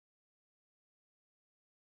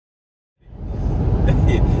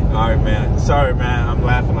Alright, man. Sorry, man. I'm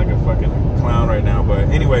laughing like a fucking clown right now. But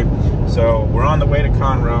anyway, so we're on the way to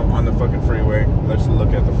Conroe on the fucking freeway. Let's look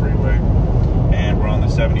at the freeway. And we're on the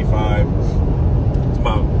 75. It's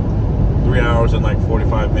about 3 hours and like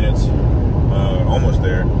 45 minutes. Almost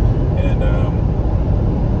there. And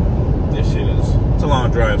this shit it's a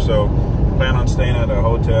long drive. So plan on staying at a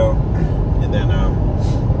hotel. And then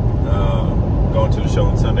going to the show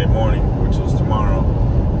on Sunday morning, which is tomorrow.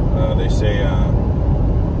 They say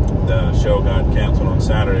the show got canceled on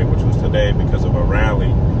Saturday, which was today, because of a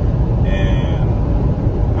rally. And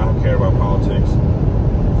I don't care about politics.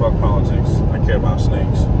 Fuck politics. I care about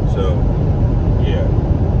snakes. So, yeah.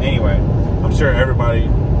 Anyway, I'm sure everybody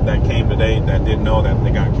that came today that didn't know that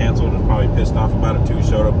they got canceled is probably pissed off about it too,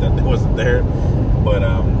 showed up that they wasn't there. But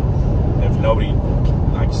if nobody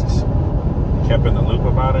like kept in the loop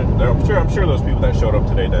about it, I'm sure those people that showed up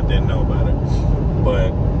today that didn't know about it.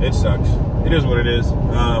 But it sucks. It is what it is.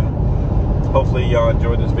 Hopefully y'all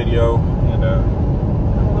enjoyed this video. And got a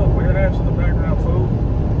little weird ass in the background, fool.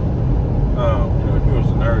 You know, here's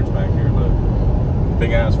the nerds back here. Look,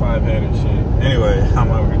 big ass 5-headed shit. Anyway, I'm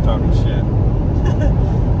over here talking shit.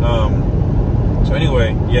 So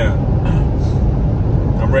anyway, yeah,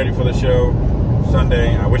 I'm ready for the show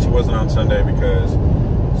Sunday. I wish it wasn't on Sunday, because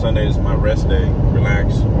Sunday is my rest day.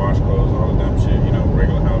 Relax, wash clothes, all the dumb shit, you know,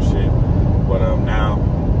 regular house shit. But now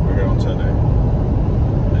we're here on Sunday,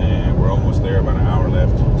 and we're almost there. About an hour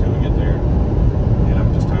left until we get there, and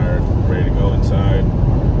I'm just tired, ready to go inside,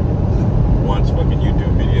 watch fucking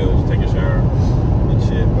YouTube videos, take a shower and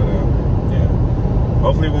shit. But yeah,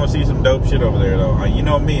 hopefully we're gonna see some dope shit over there though. You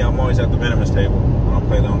know me, I'm always at the Venomous table. I don't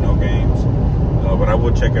play no games, but I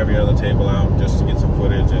would check every other table out just to get some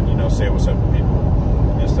footage and, you know, say what's up to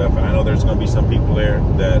people and stuff. And I know there's gonna be some people there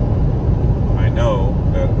that I know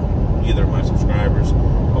that either my subscribers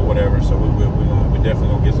or whatever, so we definitely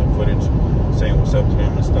gonna get some footage saying what's up to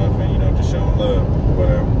them and stuff, and, you know, just showing love.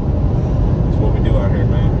 But that's what we do out here,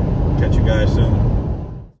 man. Catch you guys soon.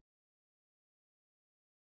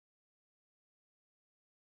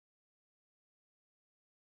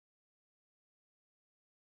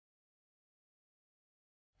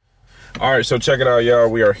 All right, so check it out, y'all.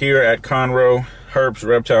 We are here at Conroe Herp's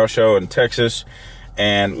Reptile Show in Texas,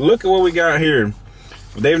 and look at what we got here.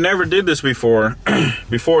 They've never did this before.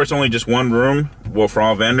 Before, it's only just one room, well, for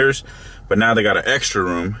all vendors, but now they got an extra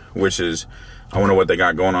room, which is, I wonder what they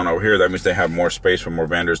got going on over here. That means they have more space for more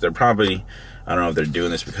vendors. They're probably, I don't know if they're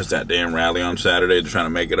doing this because that damn rally on Saturday, they're trying to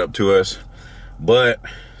make it up to us. But,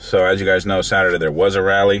 so as you guys know, Saturday there was a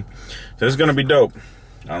rally. So this is gonna be dope.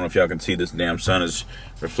 I don't know if y'all can see, this damn sun is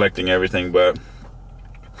reflecting everything, but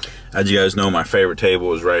as you guys know, my favorite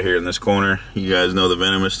table is right here in this corner. You guys know the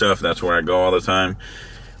Venomous stuff. That's where I go all the time.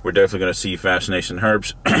 We're definitely going to see Fascination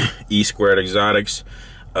Herps, E-Squared Exotics.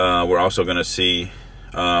 We're also going to see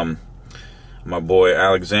my boy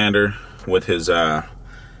Alexander with his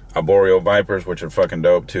Arboreal Vipers, which are fucking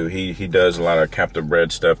dope too. He does a lot of captive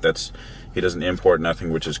bred stuff. He doesn't import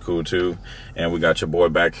nothing, which is cool too. And we got your boy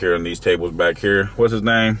back here on these tables back here. What's his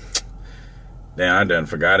name? Damn, I done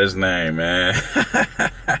forgot his name, man.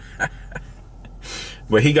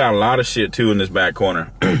 But he got a lot of shit too in this back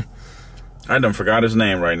corner. I done forgot his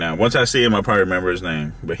name right now. Once I see him, I'll probably remember his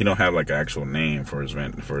name. But he don't have like an actual name for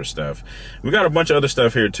his stuff. We got a bunch of other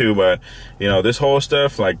stuff here too, but you know, this whole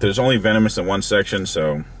stuff, like, there's only Venomous in one section,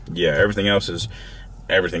 so yeah, everything else is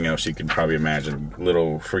everything else you can probably imagine.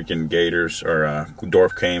 Little freaking gators or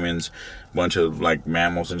dwarf caimans, bunch of like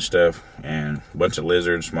mammals and stuff, and a bunch of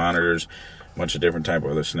lizards, monitors, bunch of different type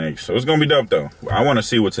of other snakes. So it's gonna be dope though. I want to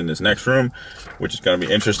see what's in this next room, which is gonna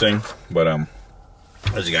be interesting. But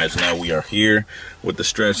as you guys know, we are here with the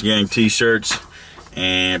Stretch Gang t-shirts,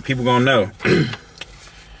 and people gonna know.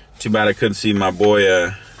 Too bad I couldn't see my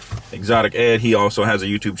boy Exotic Ed. He also has a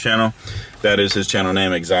YouTube channel. That is his channel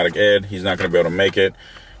name, Exotic Ed. He's not gonna be able to make it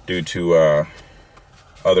due to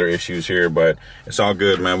other issues here, but it's all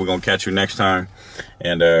good, man. We're gonna catch you next time,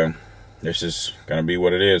 and this is gonna be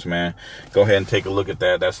what it is, man. Go ahead and take a look at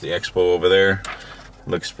that. That's the expo over there.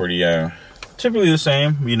 Looks pretty typically the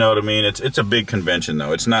same, you know what I mean. It's a big convention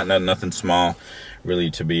though. It's not nothing small really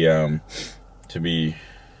to be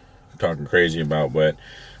talking crazy about, but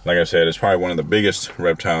like I said, it's probably one of the biggest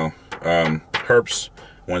reptile herps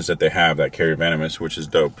ones that they have that carry Venomous, which is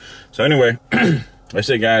dope. So anyway, that's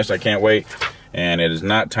it, guys. I can't wait, and it is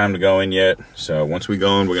not time to go in yet. So once we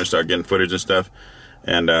go in, we're gonna start getting footage and stuff,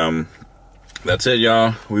 and that's it,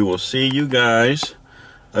 y'all. We will see you guys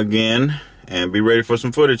again, and be ready for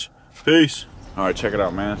some footage. Peace. All right, check it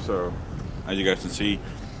out, man. So as you guys can see,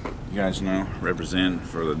 You guys know, represent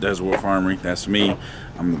for the Desertwolfarmory. That's me.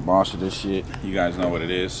 I'm the boss of this shit. You guys know what it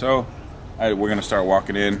is. So we're gonna start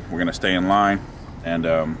walking in. We're gonna stay in line and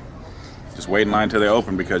just wait in line till they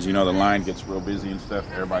open, because you know the line gets real busy and stuff.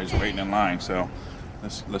 Everybody's waiting in line. So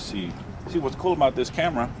let's see. See, what's cool about this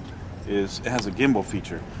camera is it has a gimbal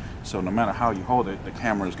feature. So no matter how you hold it, the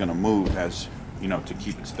camera is gonna move, as you know, to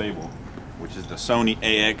keep it stable. Which is the Sony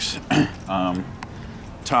AX.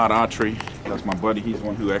 Todd Autry, that's my buddy. He's the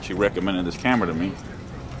one who actually recommended this camera to me,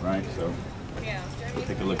 right? So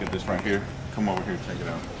take a look at this right here. Come over here, check it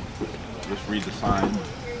out. Just read the sign.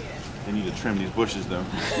 They need to trim these bushes though,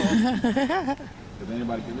 because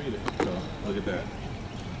anybody can read it. So look at that.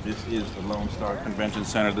 This is the Lone Star Convention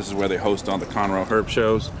Center. This is where they host all the Conroe herp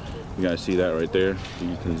shows. You guys see that right there?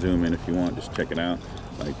 You can zoom in if you want. Just check it out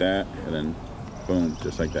like that, and then boom,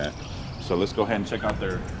 just like that. So let's go ahead and check out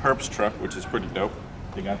their herps truck, which is pretty dope.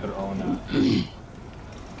 They got their own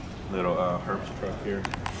little herps truck here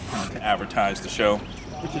to advertise the show,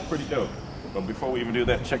 which is pretty dope. But before we even do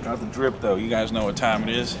that, check out the drip though. You guys know what time it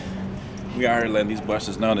is. We out here letting these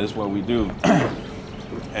busters know this is what we do.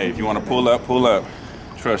 Hey, if you want to pull up, pull up.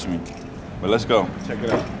 Trust me. But let's go. Check it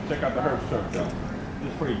out. Check out the herps truck though.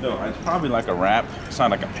 It's pretty dope. It's probably like a wrap. It's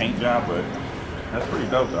not like a paint job, but that's pretty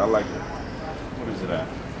dope though. I like it. What is it at?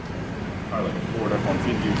 Probably like a Ford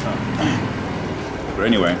F-150 or something. But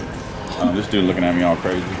anyway, this dude looking at me all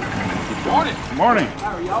crazy. Morning. Morning.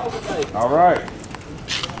 How are y'all today? All right.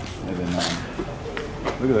 And then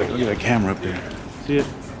look at that camera up there. See it?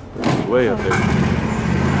 It's way up there. Go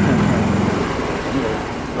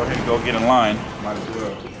ahead and go get in line. Might as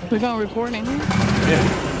well. We're gonna record in here? Yeah.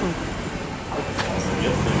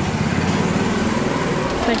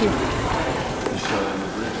 Thank you. Just show them the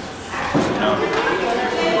bridge. No.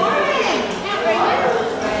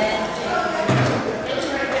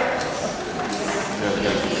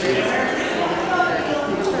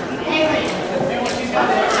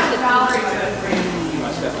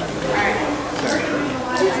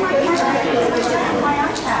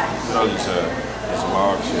 All these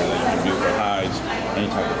logs here that you can do for hides, any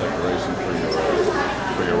type of decoration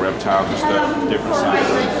for your reptiles and stuff, different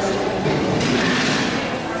sizes.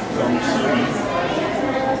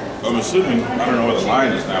 So I'm assuming, I don't know where the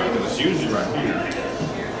line is now, because it's usually right here.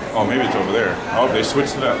 Oh, maybe it's over there. Oh, they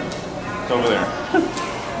switched it up. It's over there.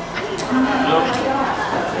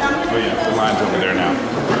 Oh yeah, the line's over there now.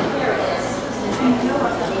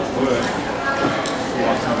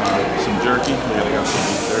 Some jerky. Yeah, they got some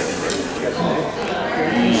jerky ready.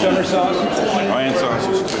 Summer sausage. Oh, and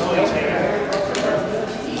sausage too.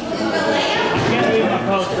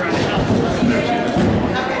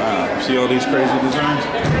 Wow. See all these crazy designs?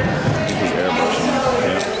 This is airbrushing.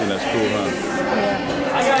 Yeah, see, that's cool, huh?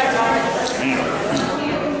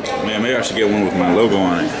 Man, maybe I should get one with my logo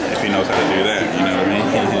on it, if he knows how to do that, you know what I mean?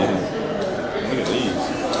 Look at these.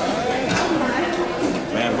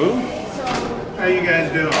 Bamboo? How you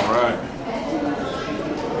guys doing? All right.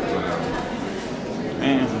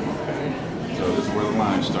 Man, okay. So this is where the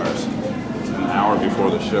line starts. It's an hour before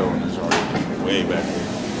the show, and it's already way back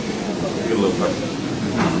there. Good little puppy.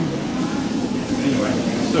 Anyway,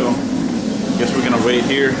 so guess we're gonna wait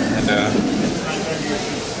here and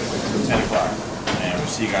 10 o'clock, and we'll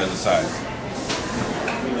see you guys inside.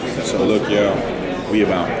 So look, y'all, we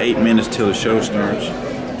about 8 minutes till the show starts.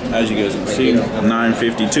 As you guys can see,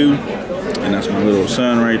 9:52. And that's my little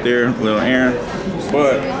son right there, little Aaron.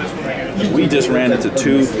 But we just ran into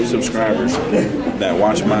 2 subscribers that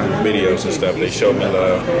watch my videos and stuff. They showed me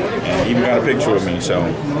love and even got a picture with me. So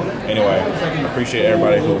anyway, I appreciate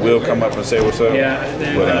everybody who will come up and say what's up.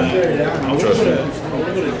 But trust me,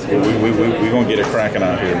 we gonna get it cracking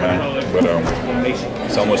out here, man. But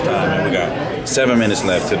it's almost time, man. We got 7 minutes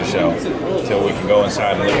left to the show till we can go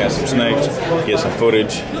inside and look at some snakes, get some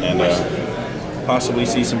footage, and possibly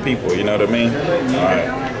see some people, you know what I mean? All right.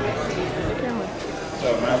 What's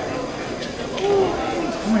up, man?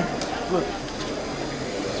 Come here. Look.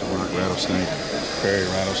 It's a rock rattlesnake. Prairie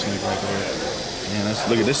rattlesnake right there. Man,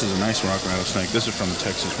 look at this. Is a nice rock rattlesnake. This is from the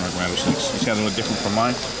Texas rock rattlesnakes. It's got to look different from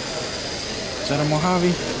mine. Is that a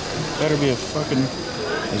Mojave? Better be a fucking...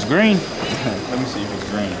 It's green. Let me see if it's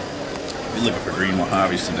green. We're looking for green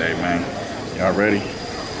Mojaves today, man. Y'all ready?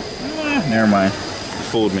 Never mind. It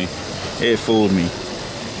fooled me. It fooled me.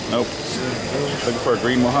 Nope. Looking for a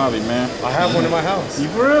green Mojave, man. I have one in my house. You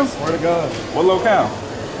for real? Swear to God. What locale?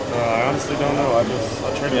 I honestly don't know. I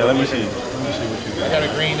traded. Yeah, let me see. Let me see what you got. I got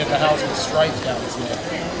a green at the house with stripes down its neck.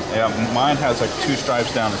 Yeah, mine has like 2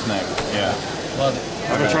 stripes down its neck. Yeah. Love it.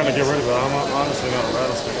 I've been trying to get rid of it. I'm honestly not a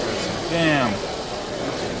rattlesnake person. Damn. Is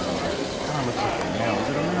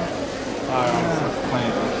it on there?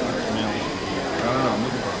 Plant male. I don't know. I'm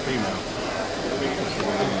looking for a female.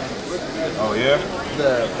 Oh yeah.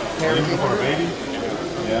 The Are you looking for a baby?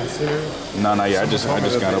 Yeah. No, no, yeah. I just got it.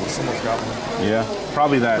 Someone's got one. Yeah.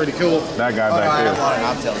 Probably that. Pretty cool. That guy I back have there. a lot of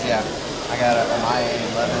knobtails, yeah. I got a MIA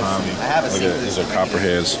 11. I have a Look seat. at these are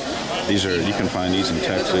copperheads. These are you can find these in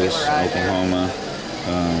Texas, Oklahoma.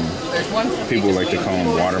 There's one for People like to call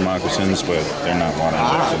them water moccasins, but they're not water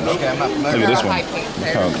moccasins. Okay, I'm not familiar. Look at this one. High cake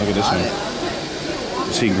there. Look at this one.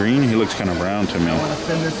 Is he green? He looks kind of brown to me.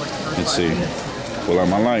 Let's see. Pull out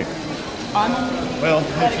my light. Well,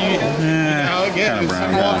 if you know, again, kind of if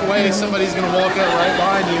brown. you walk away, somebody's going to walk up right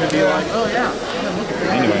behind you and be like, oh, yeah.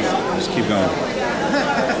 Anyway, let's keep going.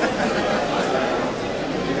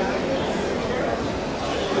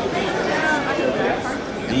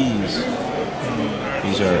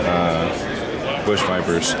 These are bush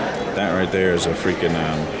vipers. That right there is a freaking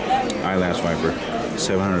eyelash viper.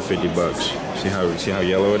 $750. See how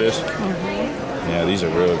yellow it is? Yeah, these are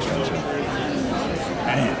real expensive.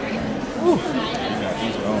 Damn. Whew. You got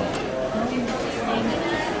these going.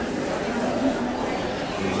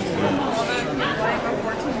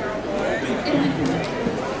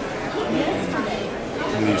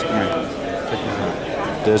 These, come here. Check this out.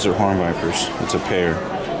 Desert horn vipers. It's a pair.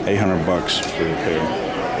 $800 for the pair.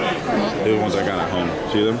 They're the ones I got at home.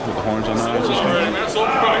 See them with the horns on the eyes?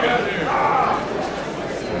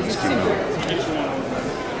 Let's keep going.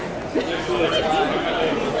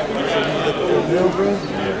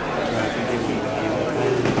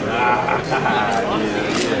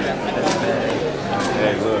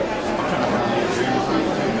 Hey, look.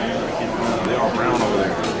 They're all brown over there.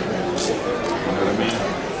 You know what I mean?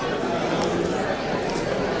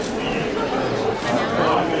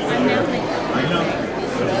 I know.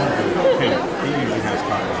 He usually has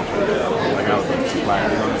cotton. Like I was a supplier,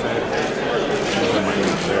 you know what I'm saying?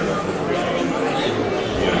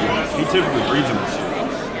 Yeah. He typically breeds them and shit.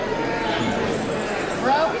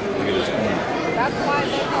 Look at this corn. That's why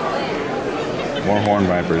they come in. More horn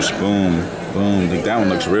vipers. Boom. Boom. Like, that one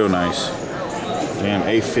looks real nice. Damn,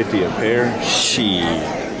 $850 a pair. Shit. You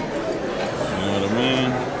know what I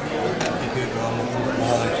mean?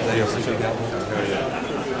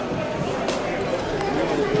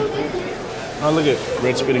 Oh, look at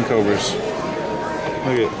red spitting cobras.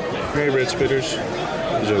 Look at hey, red spitters.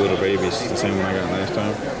 These are little babies. The same one I got last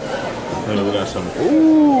time. Look, we got some.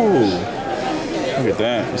 Ooh. Look at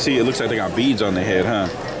that. You see, it looks like they got beads on their head, huh?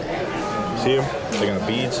 See them? They got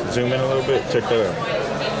beads. Zoom in a little bit. Check that out.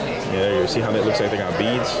 Yeah, there you go. See how it looks like they got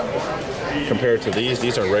beads? Compared to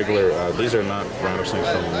these are regular. These are not rattlesnakes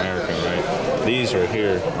from America, right? These right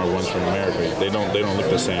here are ones from America. They don't look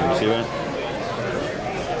the same. You see that?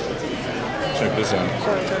 Check this out.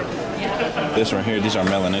 This right here, these are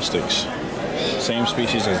melanistics. Same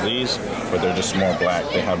species as these, but they're just more black.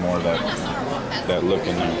 They have more of that look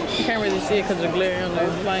in them. You can't really see it because of the glare on the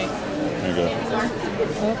light. There you go.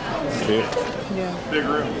 See it? Yeah.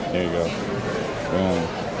 There you go. Boom.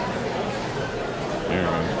 There you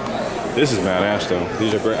go. This is badass though.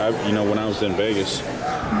 These are great. You know, when I was in Vegas,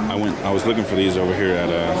 I was looking for these over here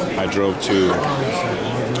at. I drove to.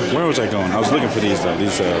 Where was I going? I was looking for these though.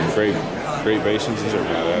 These Great Basins. These are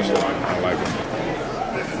badass. I like them.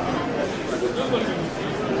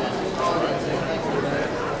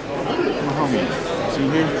 My homie. See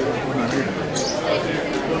here?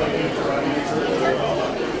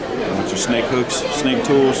 Got your snake hooks, snake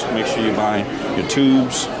tools. Make sure you buy your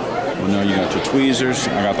tubes. You know, you got your tweezers.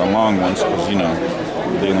 I got the long ones because, you know,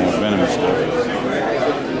 we're dealing with venomous stuff.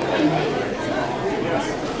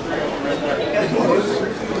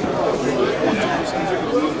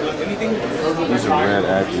 These are red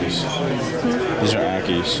Ackies. These are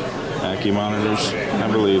Ackies. Ackie monitors. I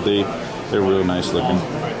believe they're real nice looking.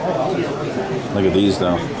 Look at these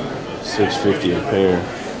though. $650 a pair.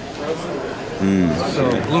 So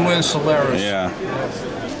Blue and Solaris. Yeah.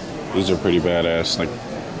 These are pretty badass. Like,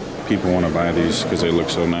 people want to buy these because they look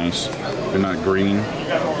so nice. They're not green.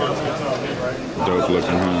 Dope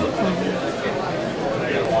looking, huh?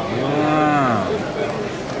 Wow.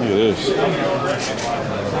 Look at this.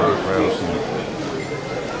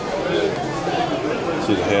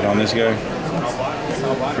 See the head on this guy?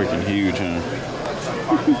 Freaking huge, huh?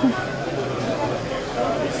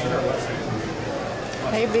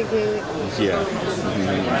 Hey, Big Wig. Yeah.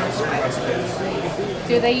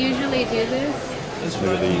 Do they usually do this?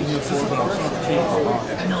 Look at these.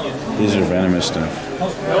 These are venomous stuff.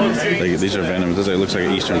 These are venomous. This looks like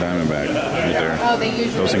an Eastern Diamondback right there. Oh, they usually.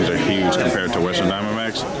 Those things are huge compared to Western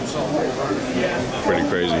Diamondbacks. Pretty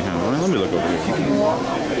crazy, huh? Well, let me look over here.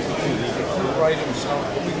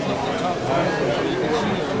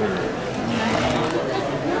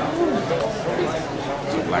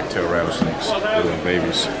 Black-tailed rattlesnakes, little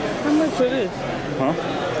babies. How much it is? Huh?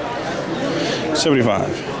 75.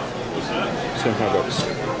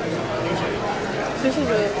 $75. This is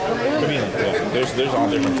a. Yeah, there's all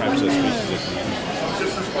different types of species.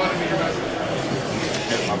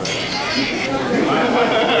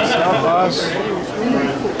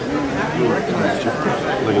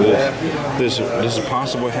 Look at this. This is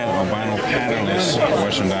possible head albino patternless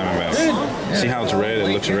Western diamondback. See how it's red? It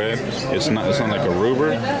looks red. It's not like a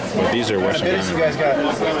ruber, but these are Western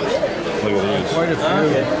diamondbacks. Look at these. Quite a few. Oh,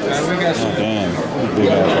 damn. Big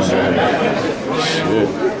ass one there. Shit.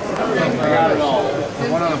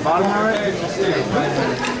 One on the bottom of it?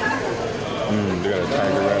 They got a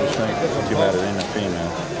tiger rattlesnake. Too bad it ain't a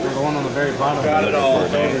female. The one on the very bottom. I'm looking for a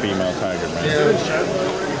damn female tiger, man.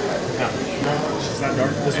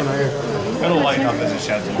 This one right here. It'll lighten up as it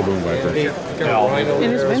sheds. Kaboom viper. And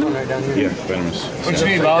it's venom? Yeah, venomous. What you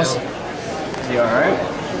need, boss? You alright?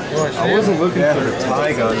 I wasn't looking for the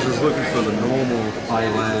tiger, I was just looking for the normal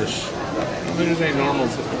eyelash. There's a normal.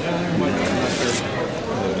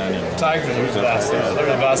 Tigers are the best. They're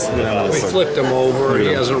the best. We flipped him over. He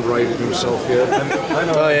hasn't righted himself yet.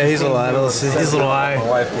 Oh yeah, he's alive. He's a little eye. My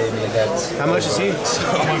wife gave me a head. How much is he?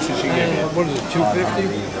 How much did she give you? What is it,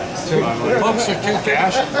 250? Pups are 2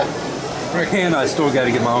 cash. And I still got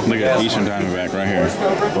to get my uncle. Look at Eastern Diamondback right here.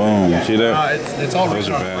 Boom. See that? It's all Those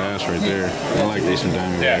are badass right there. I like Eastern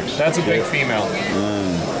Diamondbacks. Yeah, that's a big female.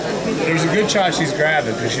 There's a good shot she's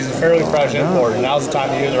gravid because she's a fairly fresh import. And now's the time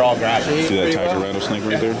of year they're all gravid. See that tiger rattlesnake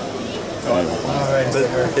right there? But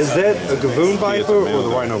is that a Gavoon viper or the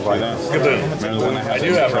rhino viper? Gaboon. I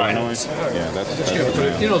do have rhinos. Yeah, that's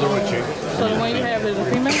good. You know the wood chick. So the one you have is a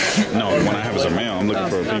female? No, the one I have is a male. I'm looking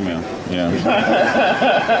for a female.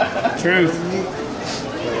 Yeah. Truth.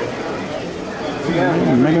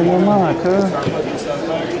 Make up your mind, cuz.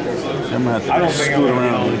 I'm gonna have to I don't think I'm scoot going to be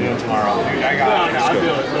able to around. do it tomorrow, dude. I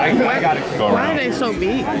got it. Go Why are around. they so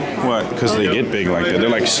big? What? Because they get big like that. They're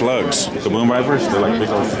like slugs. Kaboom vipers, they're like big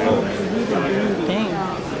old slugs. Dang.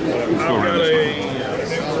 Let's go around this way.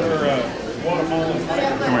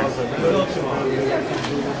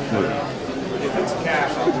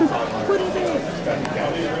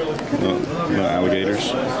 Come here. Look. Little alligators.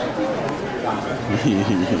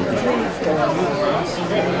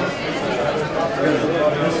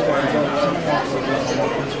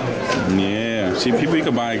 Yeah. See, people you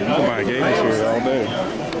can buy gators here all day.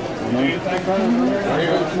 Make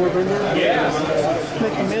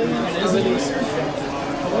a million of these.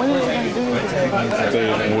 When are they going to do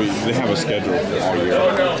this? They have a schedule all year.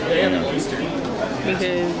 Yeah. Because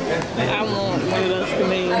I want one of those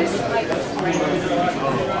chameleons.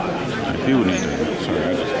 People need to. Sorry, I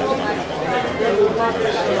just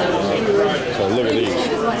So look at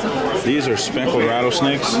these. These are speckled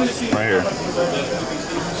rattlesnakes right here.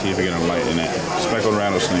 See if we get a light in it. Speckled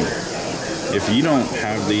rattlesnake. If you don't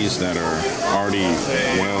have these that are already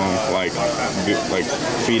well, like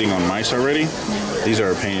feeding on mice already, these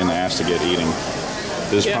are a pain in the ass to get eating.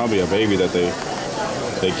 There's probably a baby that they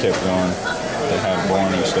kept going. They had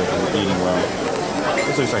born and stuff and eating well.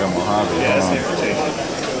 This looks like a Mojave. Yeah, that's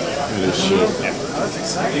Look at this shit.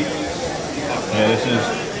 Yeah, this is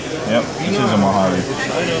a Mojave.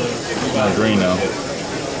 Not green though.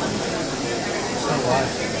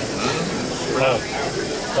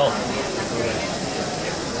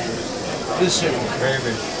 This shit was very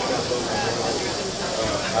big.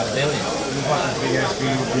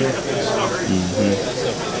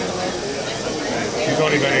 She's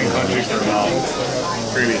only been in country for about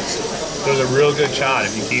 3 weeks. There's a real good shot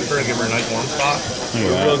if you keep her and give her a nice warm spot. Look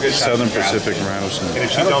at Real that. good shot. Southern Pacific rattlesnake. And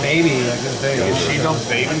if she dumps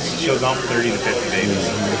babies, she'll dump 30 to 50 babies.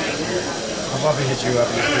 I'll probably hit you up.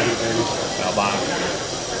 I'll buy them.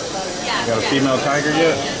 Got a female tiger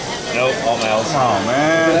yet? Nope, all males. Oh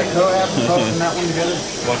man. Did that co have a pup and that one together?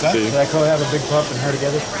 What's that? Did that co have a big pup and her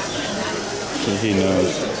together? He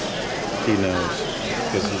knows. He knows.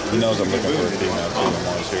 Because he knows I'm looking for a female too. I'm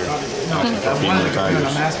always here. Looking for female tigers.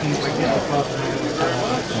 I'm asking if I get the pup. Look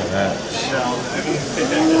at that.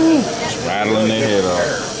 Just rattling their head off.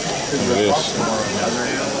 Look at this.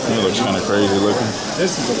 He looks kind of crazy looking.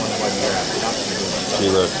 This is the one that wasn't there. See,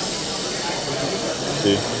 look.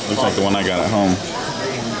 See? Looks like the one I got at home.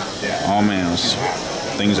 All males.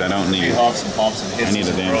 Things I don't need. Hops and pops and hits. I need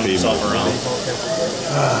a damn female. Around.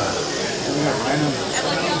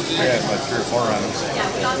 Yeah, like 3 or 4 rounds.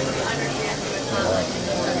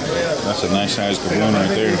 That's a nice sized gaboon right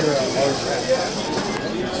there.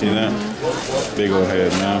 See that? Big old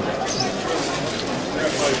head, man.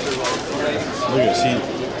 Look at, see,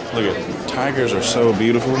 Look at tigers are so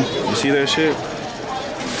beautiful. You see that shit?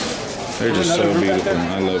 They're just so beautiful.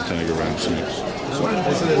 I love tiger rattlesnakes.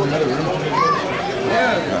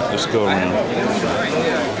 Let's go around.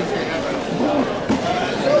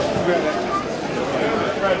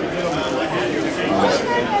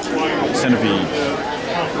 Centipede.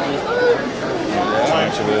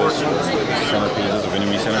 Tarantulas, centipedes, a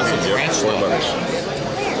Vietnamese centipede. Yep, $4.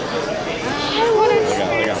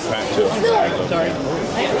 They got fat too.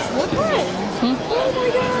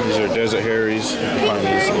 These are desert haries. You find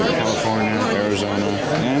these in California, Arizona,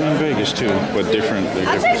 and in Vegas too, but different. They're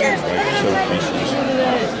different, like subspecies.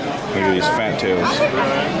 Look at these fat tails.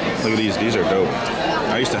 Look at these. These are dope.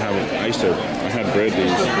 I had bred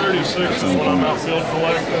these at some point.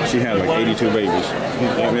 She had like 82 babies.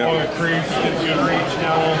 Yep.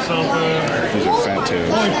 These are fat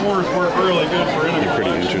tails. They're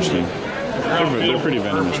pretty interesting. They're pretty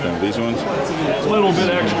venomous though. These ones. A little bit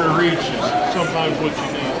extra reach is sometimes what you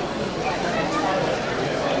need.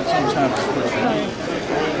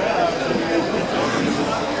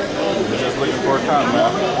 We're just looking for a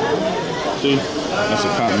cottonmouth. See? That's a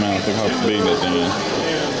cottonmouth. Look how big that thing is.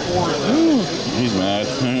 He's mad.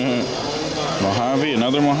 Mojave,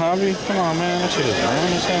 another Mojave? Come on, man. That shit is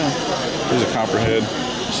brown as hell. Here's a copperhead.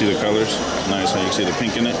 You see the colors? Nice. How you can see the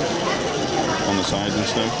pink in it on the sides and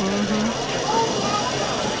stuff.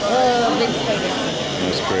 Big spider.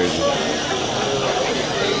 That's crazy.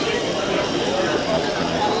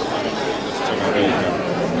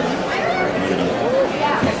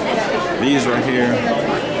 These right here,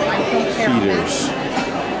 feeders.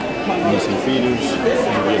 Need some feeders.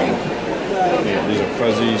 Yeah, these are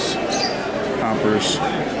fuzzies, hoppers,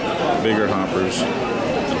 bigger hoppers.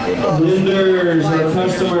 Vendors or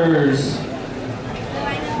customers.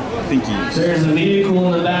 Thinkies. There's a vehicle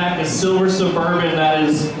in the back, a silver Suburban that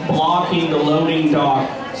is blocking the loading dock.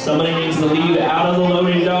 Somebody needs to leave out of the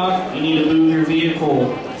loading dock. You need to move your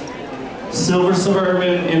vehicle. Silver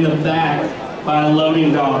Suburban in the back by a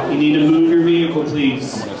loading dock. You need to move your vehicle,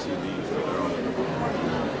 please.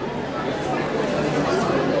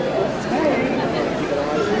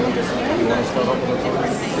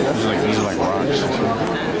 These are like rocks.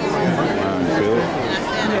 Feel it?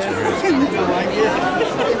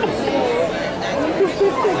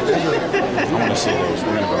 I want to see those.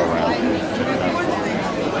 We're going to go around.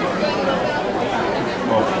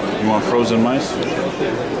 Oh, you want frozen mice?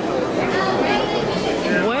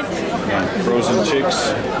 What? Yeah, frozen chicks,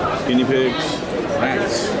 guinea pigs,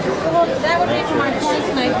 rats. Well, that would be for my point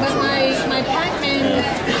tonight, but my Pac-Man. Yeah.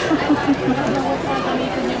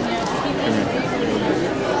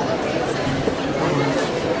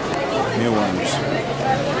 Mealworms.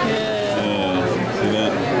 Yeah. See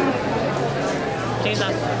that?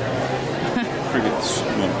 Jesus. Crickets. You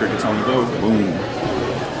want crickets on the go? Boom. You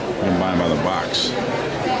can buy them by the box.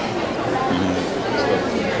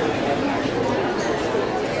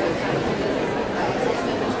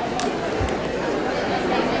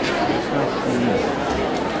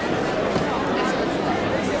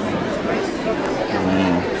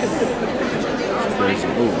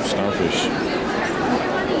 Ooh, starfish.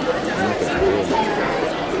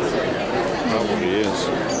 Probably is.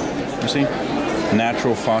 You see?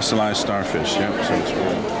 Natural fossilized starfish. Yep, so it's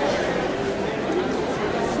good.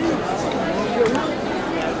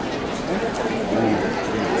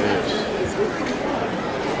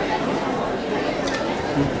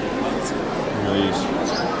 Look at these.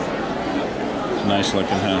 Nice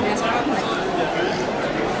looking, huh?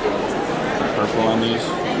 Purple on these.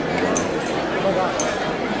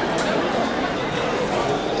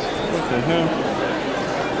 What the hell?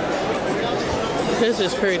 This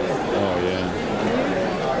is pretty. Oh, yeah.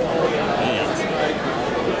 Damn.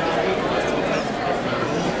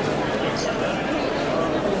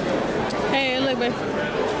 Hey, look, babe.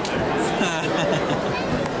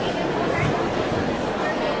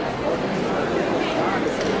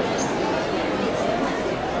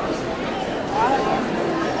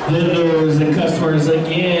 Vendors and customers,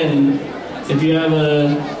 again, if you have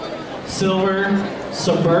a silver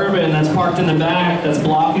Suburban that's parked in the back that's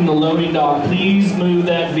blocking the loading dock, please move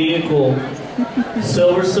that vehicle.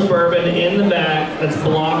 Silver Suburban in the back that's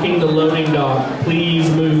blocking the loading dock, please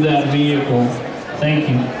move that vehicle. Thank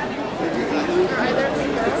you.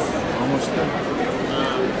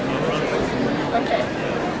 Okay.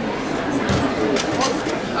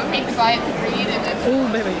 I'll make the buy it to read and then. Ooh,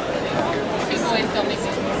 baby. Big boys don't make it.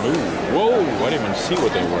 Ooh, whoa, I didn't even see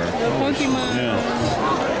what they were. Pokemon. Yeah.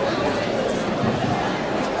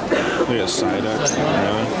 Look at Psyduck.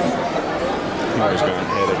 Really? He always got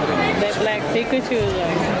headed problems. That black Pikachu is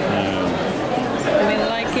like. Yeah. I mean,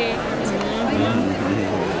 like it.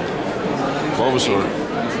 Bulbasaur.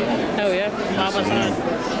 Oh yeah, Bulbasaur.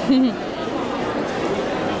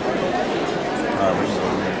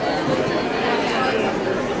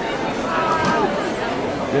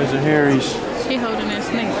 There's a Harry's. She holding that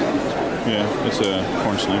snake. Yeah, it's a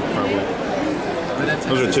corn snake, probably.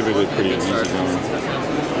 Those are typically pretty easy going.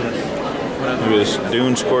 Look at this,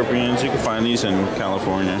 dune scorpions. You can find these in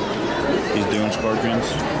California. These dune scorpions.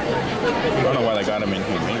 I don't know why they got them in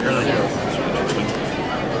humidity.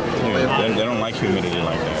 They don't like humidity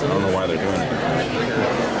like that. I don't know why they're doing it.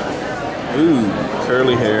 Ooh,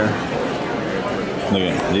 curly hair. Look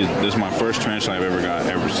at these. This is my first tarantula I've ever got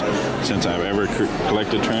since I've ever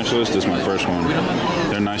collected tarantulas. This is my first one.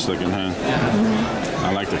 They're nice looking, huh?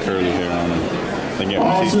 I like the curly hair on them.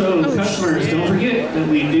 Also, customers, don't forget that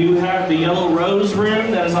we do have the yellow rose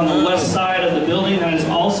room that is on the west side of the building. That is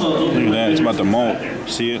also open. Look at that. It's about to molt.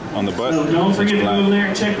 See it on the butt? So don't forget to go over there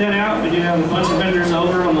and check that out. We do have a bunch of vendors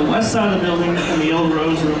over on the west side of the building in the yellow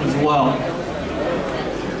rose room as well.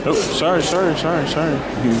 Oh, sorry.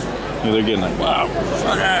 Yeah, they're getting like, wow.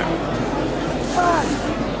 Fuck that.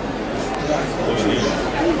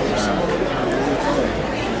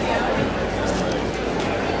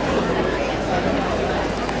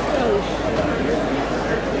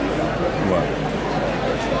 What?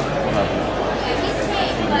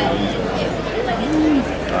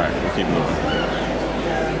 Alright, we'll keep moving.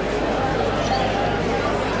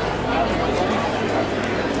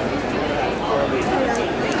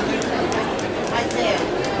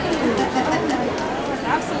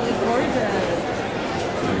 Absolutely gorgeous.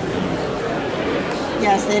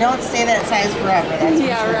 Yes, they don't stay that size forever. That's sure.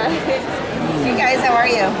 Right. Hey guys, how are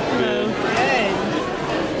you? Hello. Good.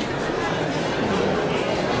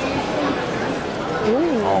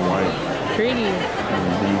 Ooh. All white. Pretty.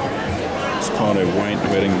 It's called a white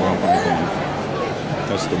wedding ball python.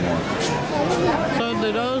 That's the mark. So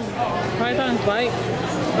do those pythons bite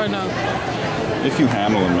or no? If you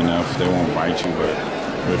handle them enough, they won't bite you. But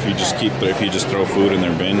if you just throw food in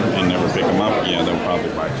their bin and never pick them up, yeah, they'll probably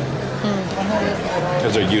bite you.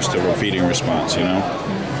 Because they're used to a feeding response, you know.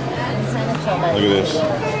 Look at this.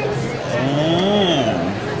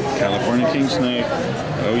 California king snake.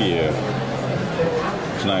 Oh yeah.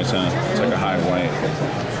 It's nice, huh? It's like a high white.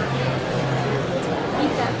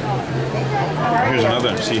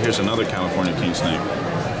 Here's another California king snake.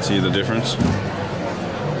 See the difference?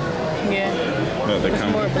 Yeah. Look, they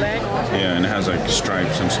come. More black. Yeah, and it has like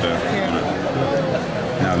stripes and stuff. Yeah.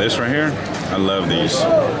 Now this right here, I love these.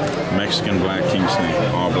 Mexican black king snake,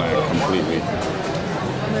 all black, completely.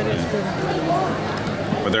 That is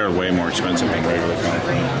pretty. But they're way more expensive than regular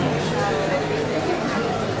California.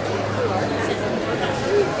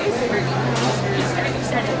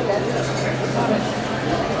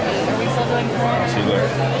 See, look,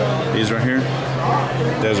 these right here,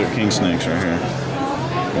 desert king snakes right here.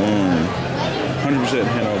 100%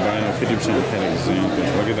 head albino, 50% head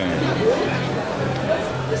exanthe. Look at that.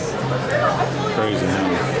 Crazy, huh?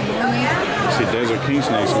 See, desert king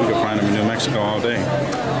snakes, we can find them in New Mexico all day.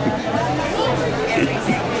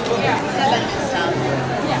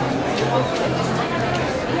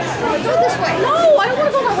 Go this way. No, I don't want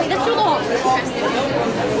to go that way. That's too long. This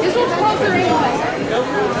one's closer anyway.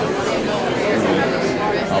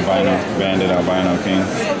 Albino, banded albino king.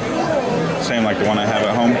 Same like the one I have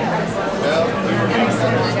at home.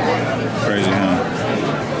 Crazy, huh?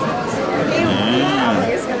 Yeah.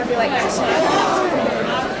 It's going to be like this.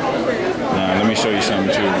 Now, let me show you something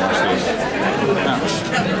too. Watch this. Ouch.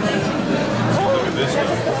 Look at this stuff.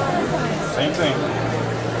 Same thing.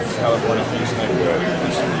 California king snake, but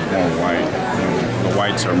it's more white. The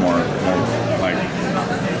whites are more like,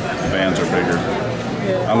 the bands are bigger.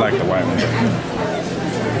 Yeah. I like the white one.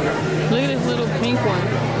 Look at this little pink one.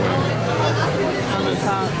 On the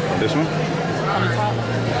top. This one? On the top.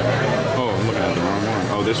 Oh, I'm looking at the wrong one.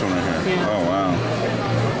 Oh, this one right here. Yeah. Oh, wow.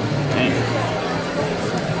 Dang.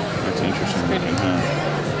 That's interesting looking, huh?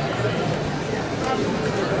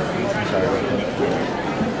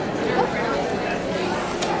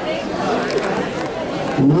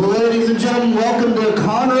 Ladies and gentlemen, welcome to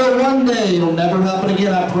Conroe one day. It'll never happen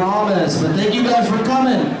again, I promise. But thank you guys for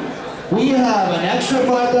coming. We have an extra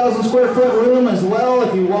 5,000 square foot room as well.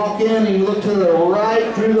 If you walk in and you look to the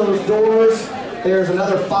right through those doors, there's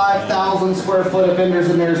another 5,000 square foot of vendors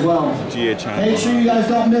in there as well. Make sure you guys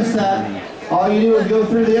don't miss that. All you do is go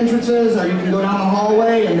through the entrances, or you can go down the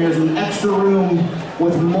hallway, and there's an extra room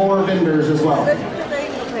with more vendors as well.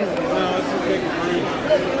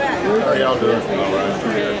 How are y'all doing? All right.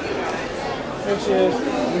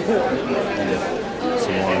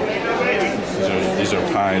 Some more. These are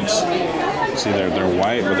pieds. See, they're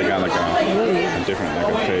white, but they got like a different,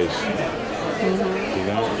 like a face. See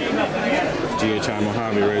that? GHI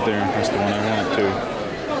Mojave right there. That's the one I want too.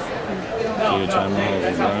 GHI Mojave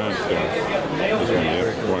right there. This one,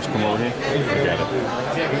 yep. Watch, come over here. Look at it.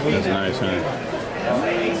 That's nice, huh?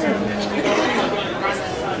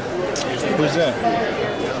 Who's that?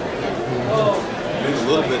 A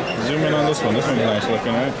little bit. Zoom in on this one. This one's nice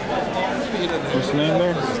looking, right? What's the name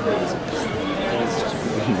there?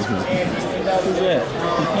 Who's that?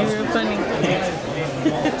 You're real funny.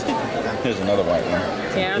 Here's another white one.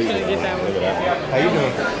 Yeah, I'm gonna get that one. Look at that. How you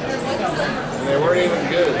doing? They weren't even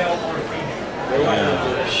good. You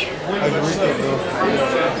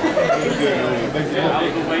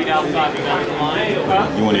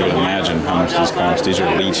won't even imagine how much these cost. These are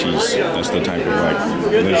lychees. That's the type of like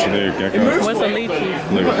lychee there, gecko. What's a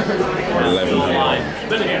lychee? Look at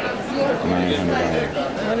 $1,100, $900,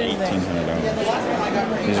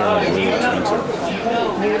 $1,800. These are like really expensive.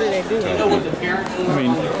 What do they do? I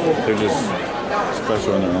mean, they're just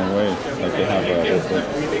special in their own way. Like they have people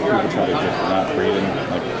try to just not breed them,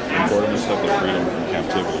 like import them and stuff. They breed them in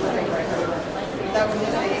captivity. Oh,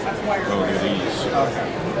 look at these. These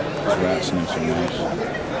rat snakes are nice.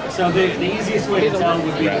 So the easiest way to tell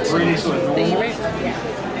would be to breed it to a normal.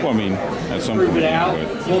 Well, I mean, at some Prove point, it out.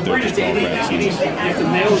 Well, breed it to any, if the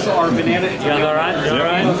males are banana, you all right?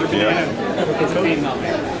 Females are banana, it's a female.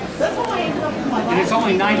 And it's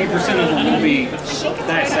only 90% of them will be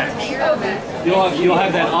that sex. You'll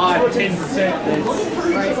have that odd 10%.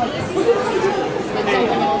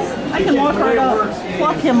 I can walk right up,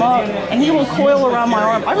 pluck him up, and he will coil around my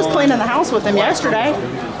arm. I was cleaning the house with him yesterday,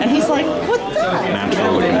 and he's like, "What's that?"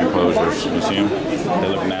 Natural looking enclosures. You see them? They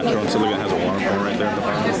look natural. So look, it has a waterfall right there at the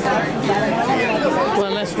bottom.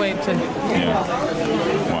 Well, let's wait till. Yeah.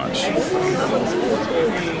 Watch. You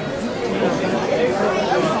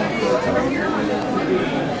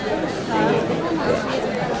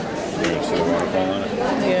see the waterfall on it?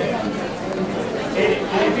 Yeah.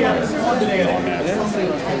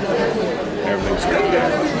 Everything's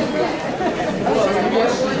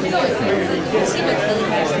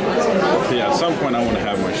yeah, at some point I want to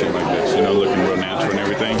have my shit like this, you know, looking real natural and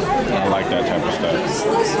everything. I like that type of stuff.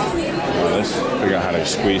 Let's figure out how to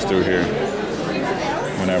squeeze through here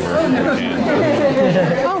whenever we can.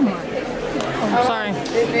 Oh my. I'm sorry.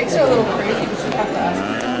 It makes her a little crazy.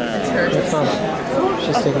 It's hers.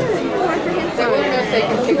 She's taking it. So we're going to take a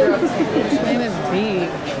picture of it. Name is big.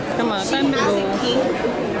 Come on, Thunderbolt.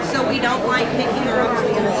 So we don't like picking her up on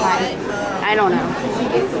the other side. I don't know. She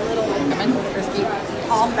gets a little frisky.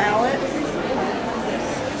 All balance.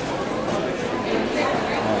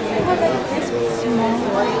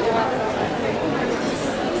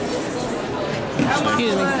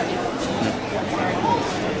 Excuse me.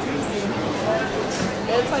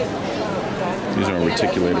 These are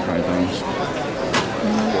reticulated pythons.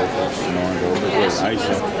 I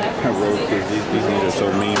rode because these things are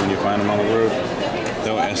so mean when you find them on the road.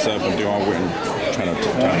 They'll S up and do all weird and try to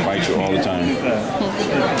bite you all the time.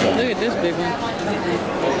 Look at this big one.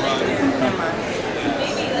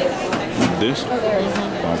 This?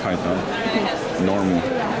 Ball python. Normal.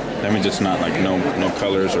 That means it's not like no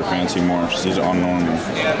colors or fancy morphs. These are all normal.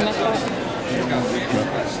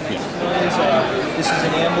 This is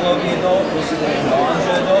an Amblobi adult, this is an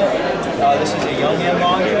Ambanja adult, this is a young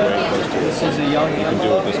Ambanja, this is a young You can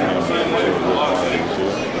do it this kind of way.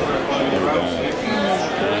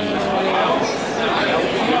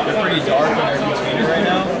 They're pretty dark in their container right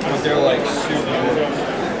now, but they're like super good.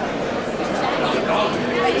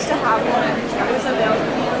 I used to have one. It was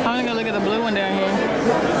available. I'm gonna look at the blue one down here.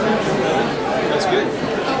 That's good.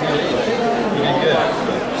 You did good.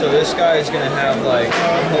 So this guy is going to have like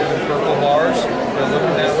purple bars. They're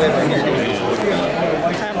looking that way, but he's going to be.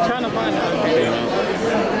 I'm trying to find it.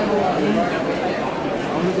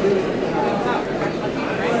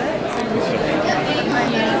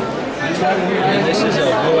 And this is a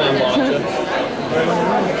blue Ambanja.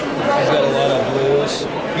 He's got a lot of blues.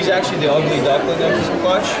 He's actually the ugly duckling of his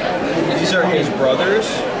clutch. These are his brothers.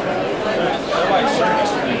 I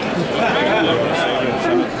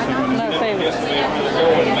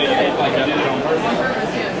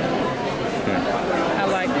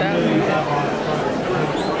like that.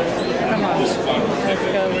 Come on. Let's go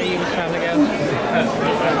where you were trying to go.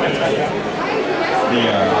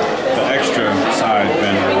 The extra side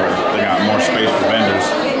vendor where they got more space for vendors.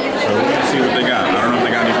 So we're gonna see what they got. I don't know if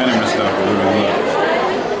they got any venomous stuff, but we're gonna look.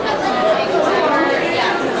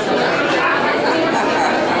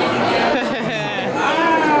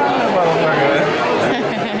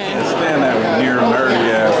 Stand that near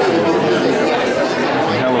nerdy ass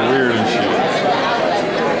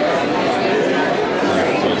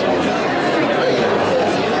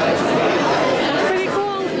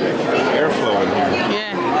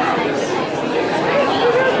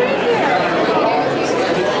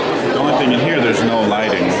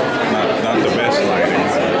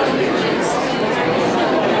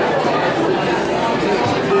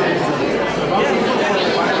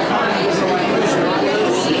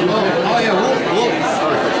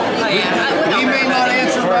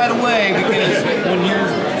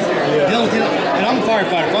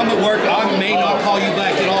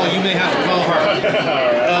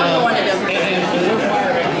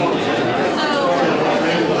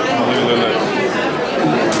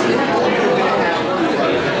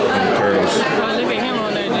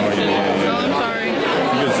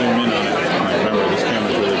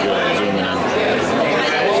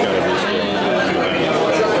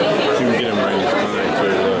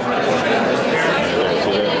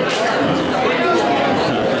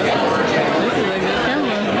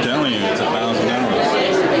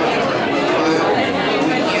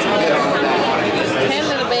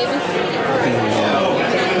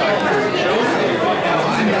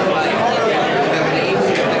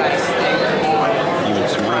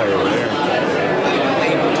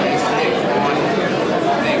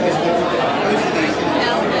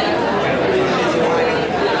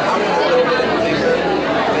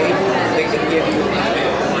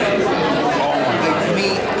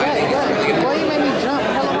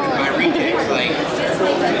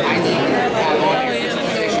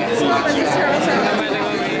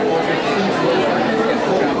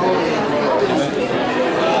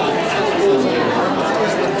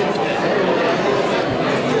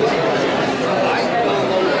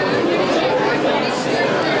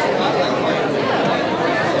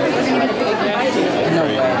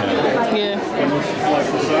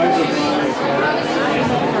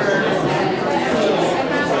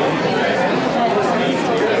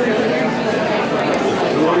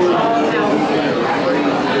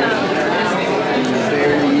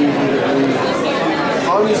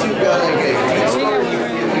unless you've got like a feed store,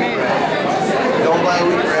 don't buy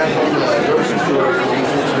wheat bran from the grocery store.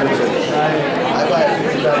 It's too expensive. I buy it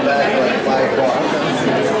back like $5.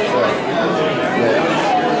 Yeah.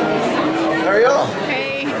 How are y'all? Hey.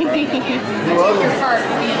 You're welcome.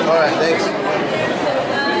 All right, thanks.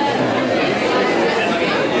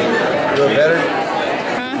 A little better?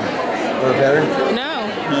 Huh? A little better? No.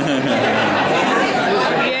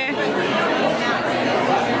 Yeah.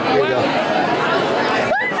 Here you go.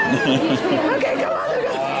 Okay, come on.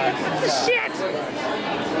 Shit.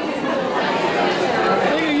 Look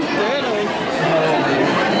at these turtles.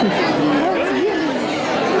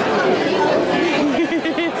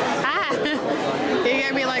 Ah, it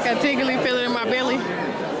gave me like a tingly feeling in my belly.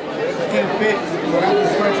 Can't fit.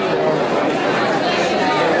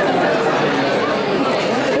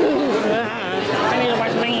 I need to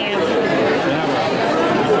wash my hands.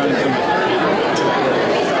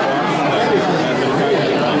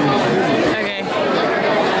 Okay.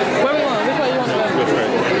 Where we going? Which way you want to go? Okay.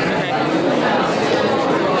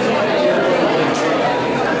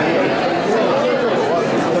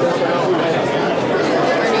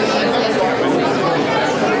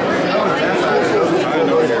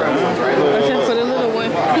 Except for the little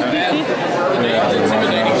one. Yeah,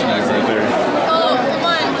 intimidating snack right there. Oh, come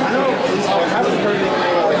on.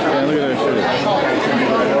 Yeah, look at that shit.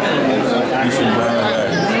 You should buy that.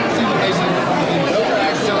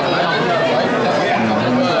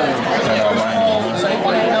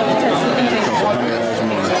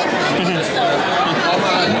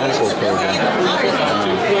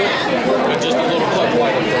 Just a little cup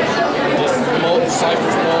white. Just mulch,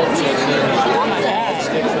 cypress mulch, and then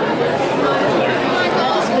sticks.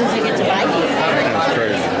 That's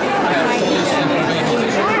crazy.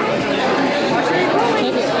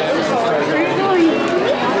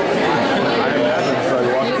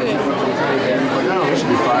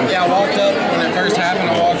 Yeah, I walked up when it first happened.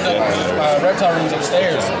 I walked up. Reptile room's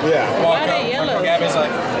upstairs. Yeah. Walked up. Gabby's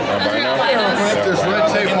like, There's red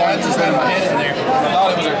tape on I just had my head in there. I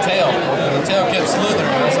thought it was her tail. The tail kept slithering. I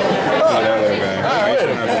was like, That little guy. I used to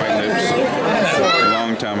have white lips a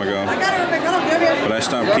long time ago. But I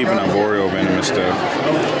stopped keeping arboreal venomous stuff.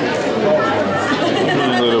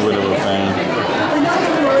 A little bit of a fan.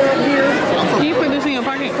 Can you put this in your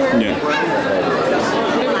pocket? Yeah.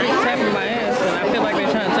 People keep tapping my ass, and I feel like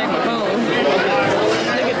they're trying to take my phone.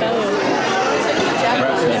 Look at those.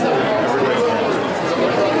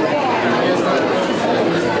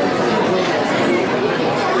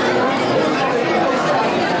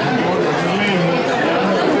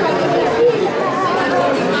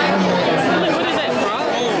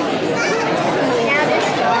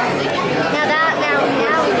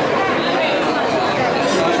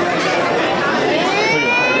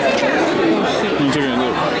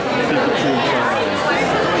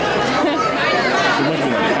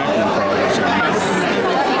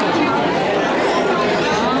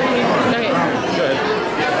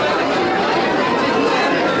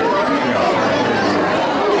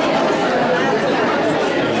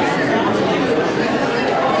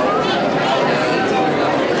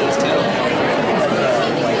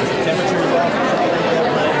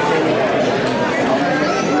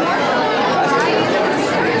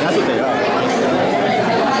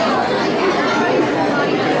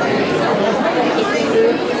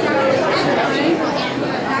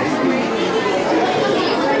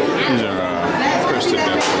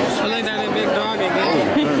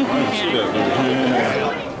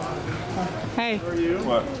 Hey.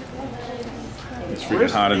 What? It's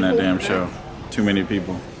freaking hot in that damn show. Too many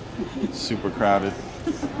people. Super crowded.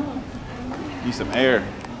 Need some air.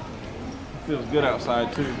 Feels good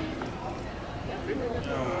outside too.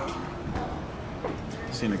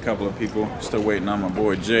 Seen a couple of people still waiting on my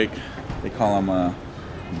boy Jake. They call him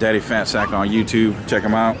Daddy Fat Sack on YouTube. Check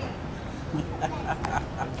him out.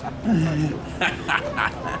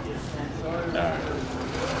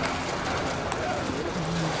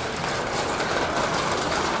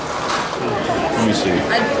 Let me see.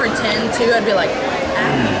 I'd pretend to. I'd be like,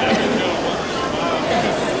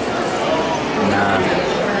 Nah,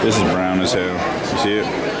 this is brown as hell. You see it?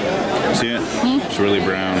 You see it? It's really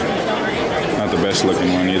brown. Not the best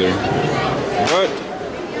looking one either. What?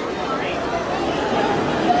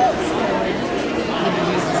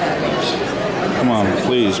 Come on,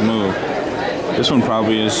 please move. This one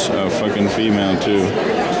probably is a fucking female too.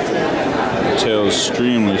 The tail's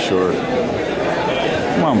extremely short.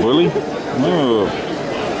 Come on, bully. Move.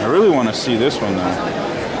 I really want to see this one though.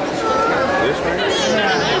 This one?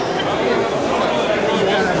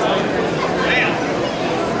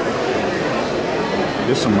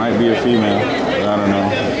 This one might be a female, but I don't know. I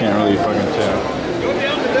can't really fucking tell.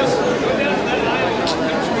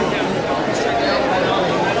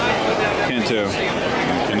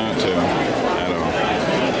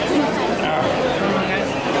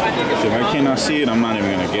 I see it, I'm not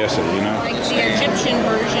even gonna guess it, you know? Like the Egyptian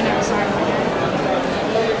version of silent.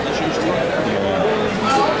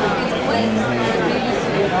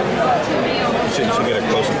 You should get a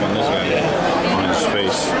close up on this guy, on his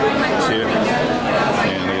face. See it?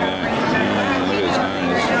 Yeah, look at that. Look at his eyes.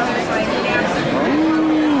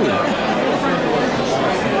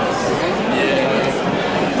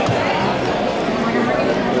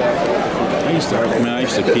 I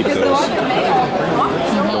used to keep those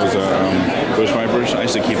bush vipers. I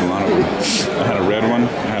used to keep a lot of them. I had a red one,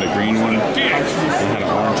 I had a green one, I had an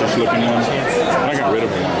orange looking one. I got rid of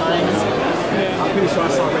them. I'm pretty sure I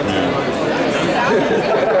saw it.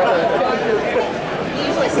 It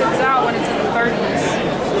usually sits out when it's in the 30s.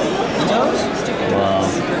 Wow.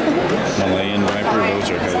 Malayan viper, those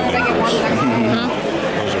are hella dangerous.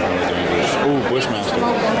 Those are hella dangerous. Ooh, Bushmaster,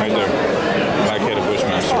 right there. Black-headed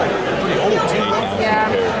Bushmaster.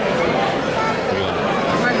 Yeah.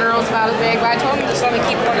 My girl's about as big, but I told him just let me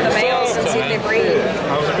keep one of the males and see if they breed.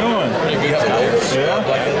 How's it going? Yeah?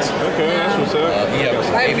 Okay, that's what's up. Yeah,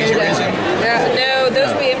 no,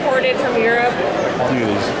 those we imported from Europe.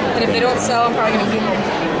 And if they don't sell, I'm probably going to keep them.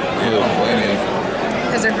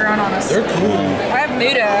 Because they're growing on us. They're cool. I have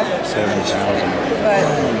Muda. 7,000. But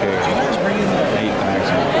 8,000.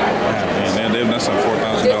 Man, that's a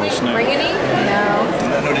 $4,000 snake. bring any? No.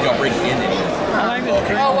 No, did y'all bring in any?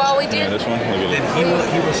 Oh, well, we did. Yeah, this one? Look at it. He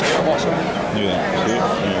was saying about something? Look at that. See it?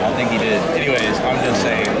 Yeah. I think he did. Anyways, I'm just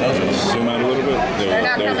saying, those are zoom out a little bit. They're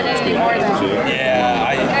not coming in anymore, though. Yeah,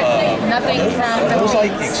 Nothing from the those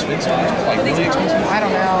like expensive, like really expensive. I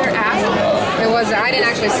don't know. It was. I didn't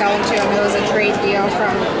actually sell them to him. It was a trade deal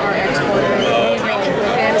from our exporter.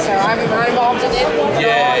 And so I'm not involved in it.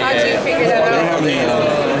 Yeah, How'd you figure that out? They don't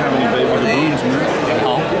have any baby baboons, man.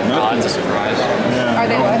 No, it's a surprise. Yeah,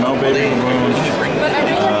 Are they what? no baby baboons.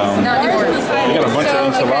 Not anymore. They got a bunch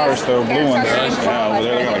of Insularis though, blue ones. Yeah, over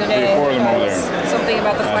there, they got like 3 or 4 of them over there. Something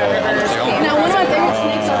about the Flat Rivers. Now, one of my favorite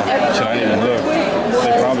sneaks are Shit, I didn't even look.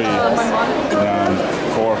 They probably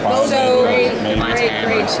 4 or 5. So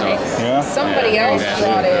great snakes. Yeah? Somebody else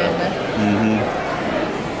brought in.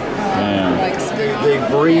 They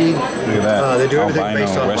breed. Look at that. They do everything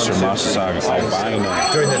based on Western monsoon. Albino.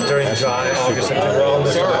 During the dry August, September, all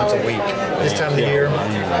this once a week. This time of the year,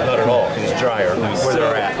 not at all, because it's drier where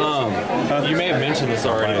they're at. You may have mentioned this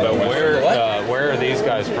already, but where are these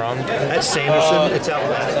guys from? That's Sanderson. It's out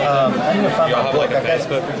west. I need to find Y'all have like a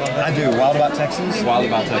Facebook? I do. Wild About Texas. Wild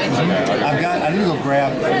About Texas. Okay. I need to go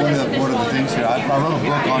grab one of the things here. I wrote a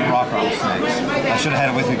book on rock rattlesnakes. I should have had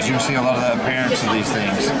it with me because you can see a lot of the appearance of these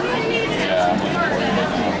things. Yeah, I'm looking for it.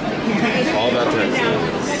 All About Texas.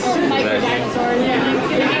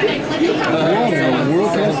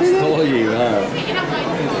 Stole you, huh?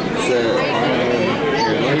 So,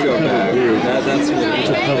 let me go back. That's a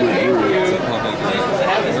public group. It's a public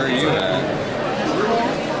group. Where are you at?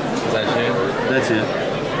 Is that you? That's it.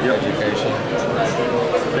 Yep. Education.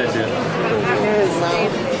 That's it.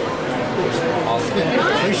 Awesome.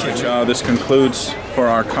 Appreciate y'all. This concludes for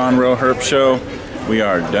our Conroe Herp show. We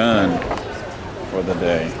are done for the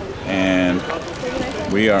day. And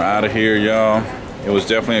we are out of here, y'all. It was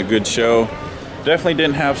definitely a good show. Definitely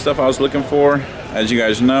didn't have stuff I was looking for. As you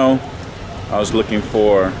guys know, I was looking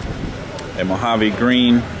for a Mojave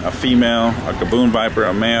Green, a female, a Gaboon Viper,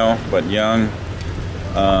 a male, but young.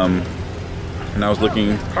 And I was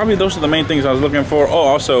looking, probably those are the main things I was looking for. Oh,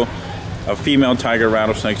 also a female tiger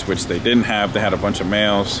rattlesnakes, which they didn't have. They had a bunch of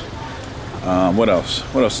males. What else?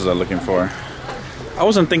 What else was I looking for? I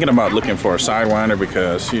wasn't thinking about looking for a Sidewinder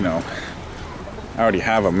because, you know, I already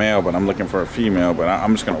have a male, but I'm looking for a female, but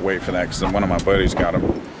I'm just gonna wait for that because one of my buddies got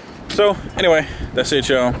them. So anyway, that's it,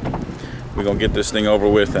 y'all. We're gonna get this thing over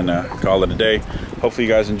with and call it a day. Hopefully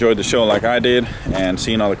you guys enjoyed the show like I did and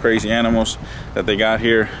seeing all the crazy animals that they got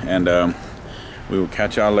here. And we will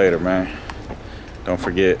catch y'all later, man. Don't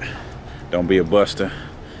forget, don't be a buster.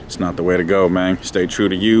 It's not the way to go, man. Stay true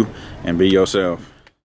to you and be yourself.